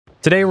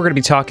Today we're going to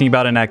be talking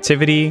about an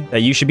activity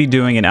that you should be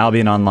doing in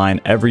Albion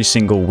Online every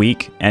single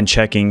week and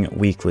checking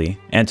weekly.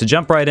 And to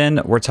jump right in,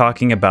 we're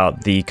talking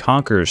about the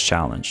Conquerors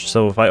challenge.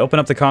 So if I open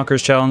up the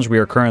Conquerors challenge, we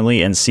are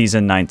currently in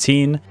season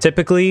 19.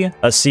 Typically,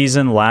 a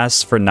season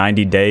lasts for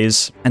 90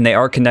 days, and they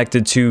are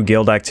connected to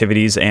guild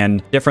activities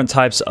and different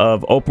types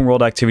of open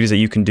world activities that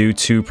you can do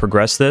to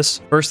progress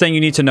this. First thing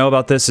you need to know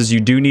about this is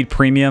you do need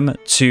premium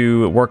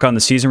to work on the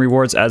season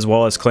rewards as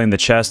well as claim the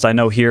chest. I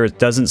know here it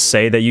doesn't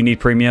say that you need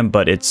premium,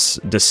 but it's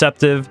deceptive.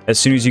 As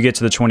soon as you get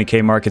to the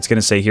 20k mark, it's going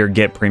to say here,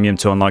 get premium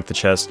to unlock the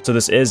chest. So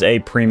this is a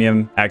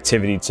premium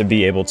activity to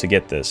be able to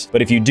get this.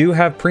 But if you do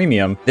have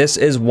premium, this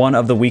is one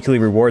of the weekly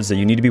rewards that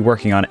you need to be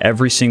working on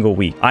every single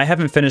week. I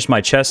haven't finished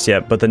my chest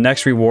yet, but the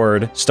next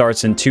reward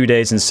starts in 2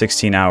 days and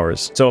 16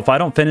 hours. So if I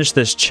don't finish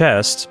this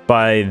chest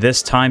by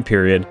this time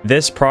period,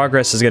 this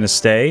progress is going to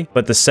stay,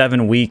 but the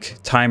 7-week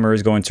timer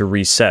is going to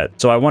reset.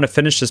 So I want to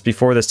finish this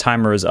before this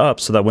timer is up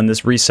so that when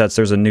this resets,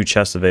 there's a new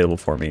chest available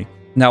for me.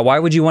 Now, why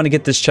would you want to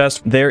get this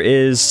chest? There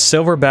is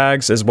silver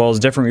bags as well as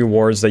different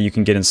rewards that you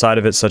can get inside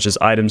of it, such as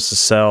items to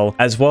sell,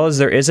 as well as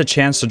there is a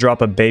chance to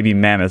drop a baby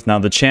mammoth. Now,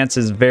 the chance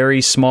is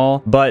very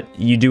small, but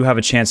you do have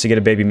a chance to get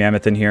a baby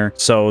mammoth in here.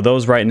 So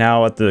those right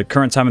now at the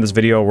current time of this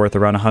video are worth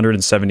around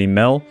 170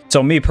 mil.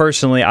 So me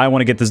personally, I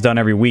want to get this done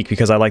every week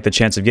because I like the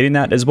chance of getting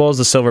that, as well as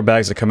the silver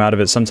bags that come out of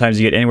it. Sometimes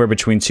you get anywhere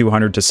between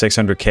 200 to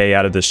 600k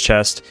out of this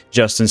chest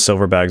just in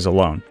silver bags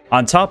alone.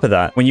 On top of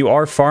that, when you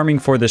are farming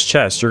for this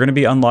chest, you're going to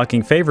be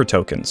unlocking favor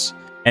tokens.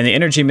 And the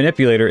Energy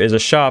Manipulator is a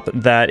shop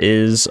that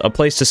is a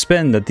place to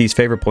spend these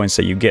favor points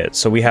that you get.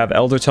 So we have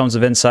Elder Tomes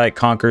of Insight,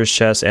 Conquerors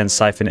chest, and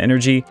Siphon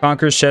Energy.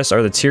 Conquerors chests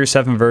are the tier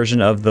 7 version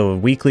of the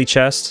weekly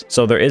chest.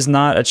 So there is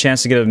not a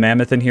chance to get a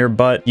mammoth in here,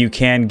 but you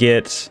can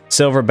get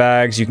silver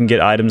bags, you can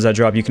get items that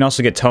drop. You can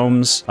also get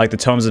tomes, like the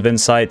Tomes of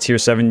Insight, tier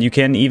 7. You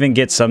can even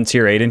get some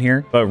tier 8 in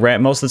here, but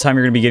most of the time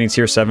you're going to be getting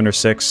tier 7 or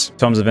 6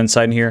 Tomes of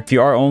Insight in here. If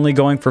you are only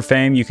going for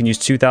fame, you can use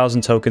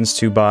 2,000 tokens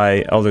to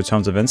buy Elder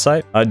Tomes of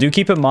Insight. Do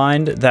keep in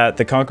mind that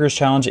the Conquerors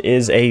challenge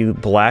is a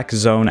black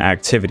zone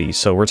activity.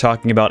 So we're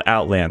talking about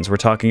outlands, we're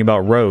talking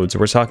about roads,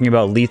 we're talking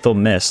about lethal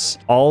mists.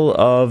 All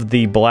of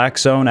the black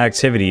zone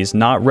activities,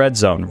 not red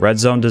zone. Red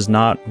zone does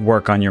not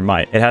work on your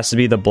might. It has to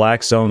be the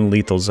black zone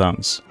lethal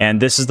zones.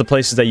 And this is the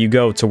places that you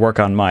go to work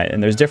on might.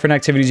 And there's different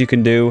activities you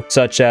can do,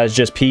 such as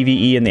just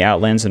PvE in the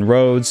outlands and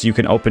roads. You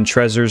can open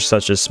treasures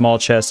such as small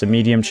chests and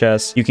medium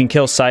chests. You can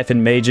kill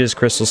siphon mages,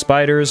 crystal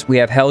spiders. We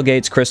have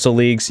Hellgates, crystal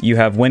leagues. You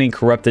have winning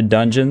corrupted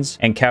dungeons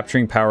and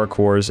capturing power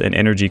cores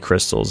and energy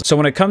crystals. So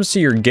when it comes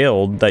to your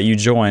guild that you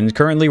joined,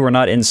 currently we're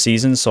not in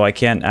season, so I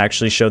can't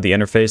actually show the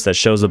interface that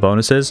shows the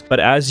bonuses. But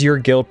as your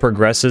guild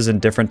progresses in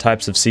different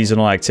types of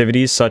seasonal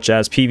activities, such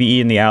as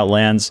PvE in the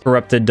Outlands,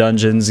 corrupted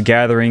dungeons,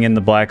 gathering in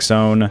the Black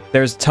Zone,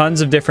 there's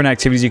tons of different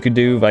activities you could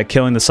do by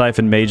killing the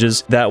Siphon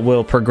Mages that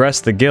will progress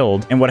the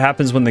guild. And what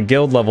happens when the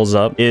guild levels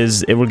up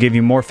is it will give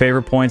you more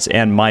favor points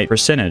and might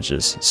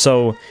percentages.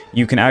 So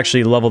you can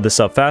actually level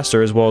this up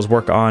faster as well as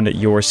work on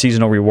your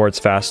seasonal rewards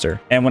faster.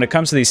 And when it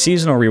comes to these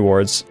seasonal rewards,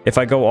 if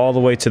I go all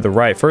the way to the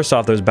right, first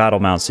off, there's battle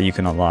mounts that you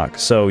can unlock.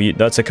 So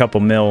that's a couple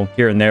mil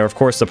here and there. Of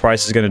course, the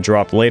price is going to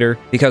drop later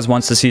because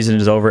once the season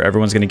is over,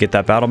 everyone's going to get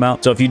that battle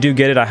mount. So if you do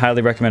get it, I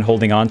highly recommend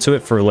holding on to it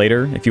for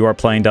later. If you are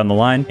playing down the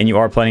line and you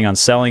are planning on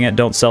selling it,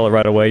 don't sell it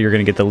right away. You're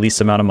going to get the least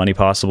amount of money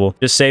possible.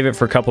 Just save it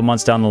for a couple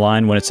months down the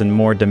line when it's in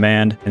more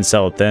demand and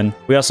sell it then.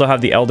 We also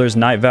have the Elder's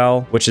Night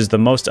Vow, which is the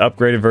most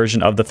upgraded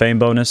version of the fame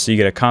bonus. So you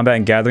get a combat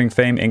and gathering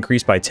fame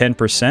increased by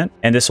 10%,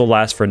 and this will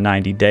last for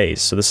 90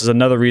 days. So this is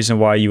another reason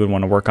why you would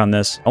want to work on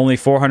this. Only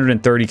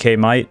 430k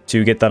might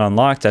to get that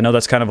unlocked. I know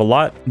that's kind of a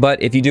lot,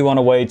 but if you do want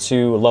a way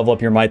to level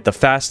up your might the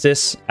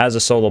fastest as a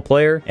solo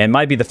player, and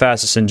might be the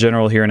fastest in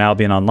general here in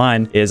Albion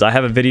Online, is I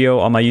have a video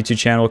on my YouTube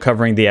channel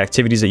covering the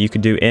activities that you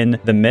could do in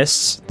the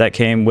mists that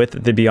came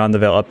with the Beyond the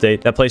Veil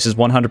update. That place is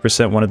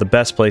 100% one of the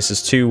best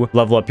places to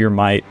level up your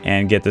might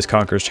and get this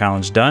Conquerors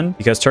challenge done,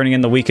 because turning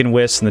in the weekend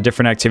wisps and the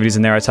different activities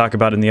in there I talk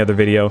about in the other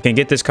video can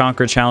get this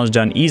Conqueror challenge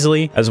done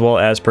easily, as well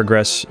as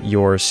progress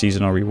your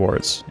seasonal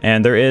rewards.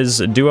 And there is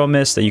duo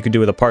mists that you could do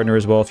with a partner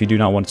as well if you do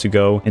not want to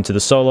go into the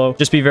solo.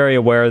 Just be very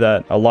aware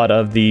that a lot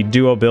of the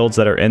duo builds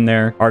that are in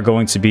there are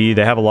going to be,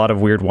 they have a lot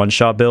of weird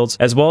one-shot builds,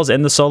 as well as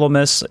in the solo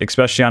mists,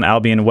 especially on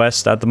Albion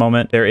West at the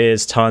moment. There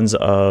is tons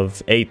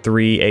of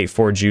 8-3,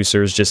 8-4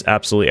 juicers just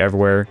absolutely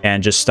everywhere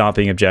and just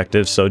stomping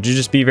objectives. So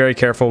just be very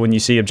careful when you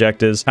see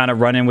objectives. Kind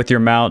of run in with your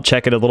mount,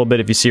 check it a little bit.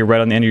 If you see a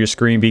red on the end of your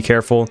screen, be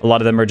careful. A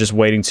lot of them are just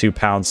waiting to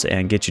pounce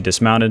and get you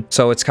dismounted.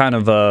 So it's kind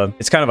of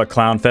a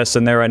clown fest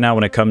in there right now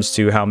when it comes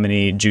to how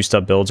many juiced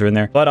up builds are in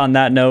there. But on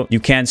that note, you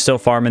can still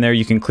farm in there.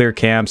 You can clear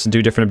camps and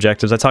do different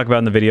objectives. I talk about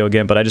in the video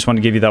again, but I just want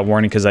to give you that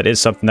warning because that is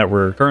something that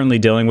we're currently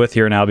dealing with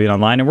here in Albion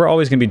Online, and we're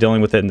always going to be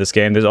dealing with it in this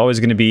game. There's always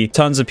going to be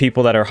tons of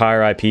people that are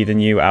higher IP than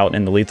you out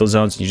in the lethal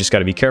zones. You just got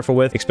to be careful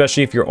with,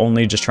 especially if you're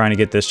only just trying to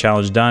get this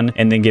challenge done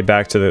and then get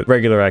back to the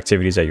regular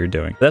activities that you're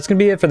doing. That's going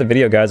to be it for the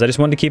video, guys. I just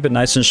wanted to keep it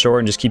nice and short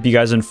and just keep you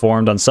guys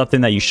informed on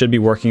something that you should be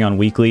working on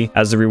weekly,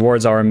 as the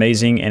rewards are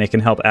amazing and it can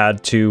help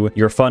add to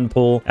your fun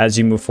pool as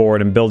you move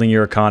forward and building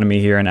your economy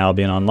here in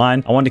Albion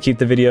Online. I wanted to keep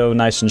the video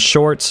nice and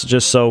short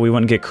just so we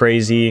wouldn't get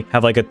crazy,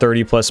 have like a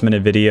 30+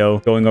 minute video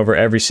going over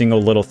every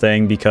single little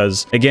thing,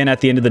 because again, at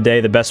the end of the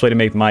day, the best way to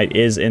make might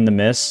is in the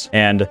mist.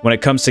 And when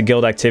it comes to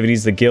guild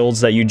activities, the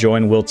guilds that you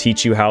join will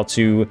teach you how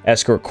to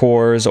escort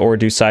cores or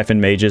do siphon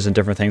mages and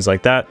different things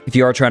like that. If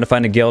you are trying to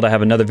find a guild, I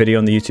have another video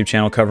on the YouTube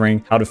channel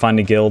covering how to find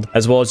a guild,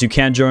 as well as you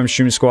can join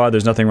Stream Squad.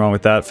 There's nothing wrong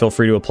with that. Feel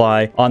free to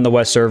apply. On the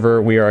West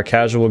server, we are a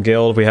casual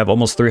guild. We have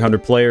almost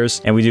 300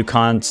 players and we do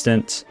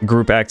constant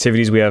group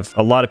activities. We have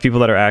a lot of people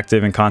that are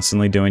active and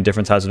constantly doing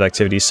different types of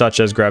activities, such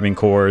as grabbing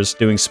cores,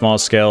 doing small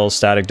scale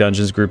static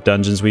dungeons, group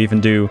dungeons. We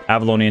even do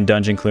Avalonian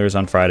dungeon clears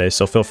on Fridays,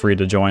 so feel free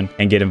to join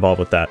and get involved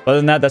with that. Other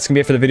than that, that's gonna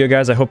be it for the video,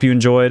 guys. I hope you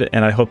enjoyed,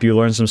 and I hope you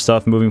learned some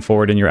stuff moving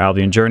forward in your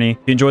Albion journey.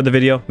 If you enjoyed the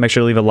video, make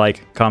sure to leave a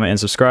like, comment, and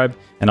subscribe,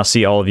 and I'll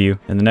see all of you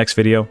in the next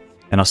video,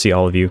 and I'll see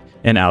all of you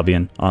in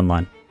Albion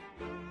Online.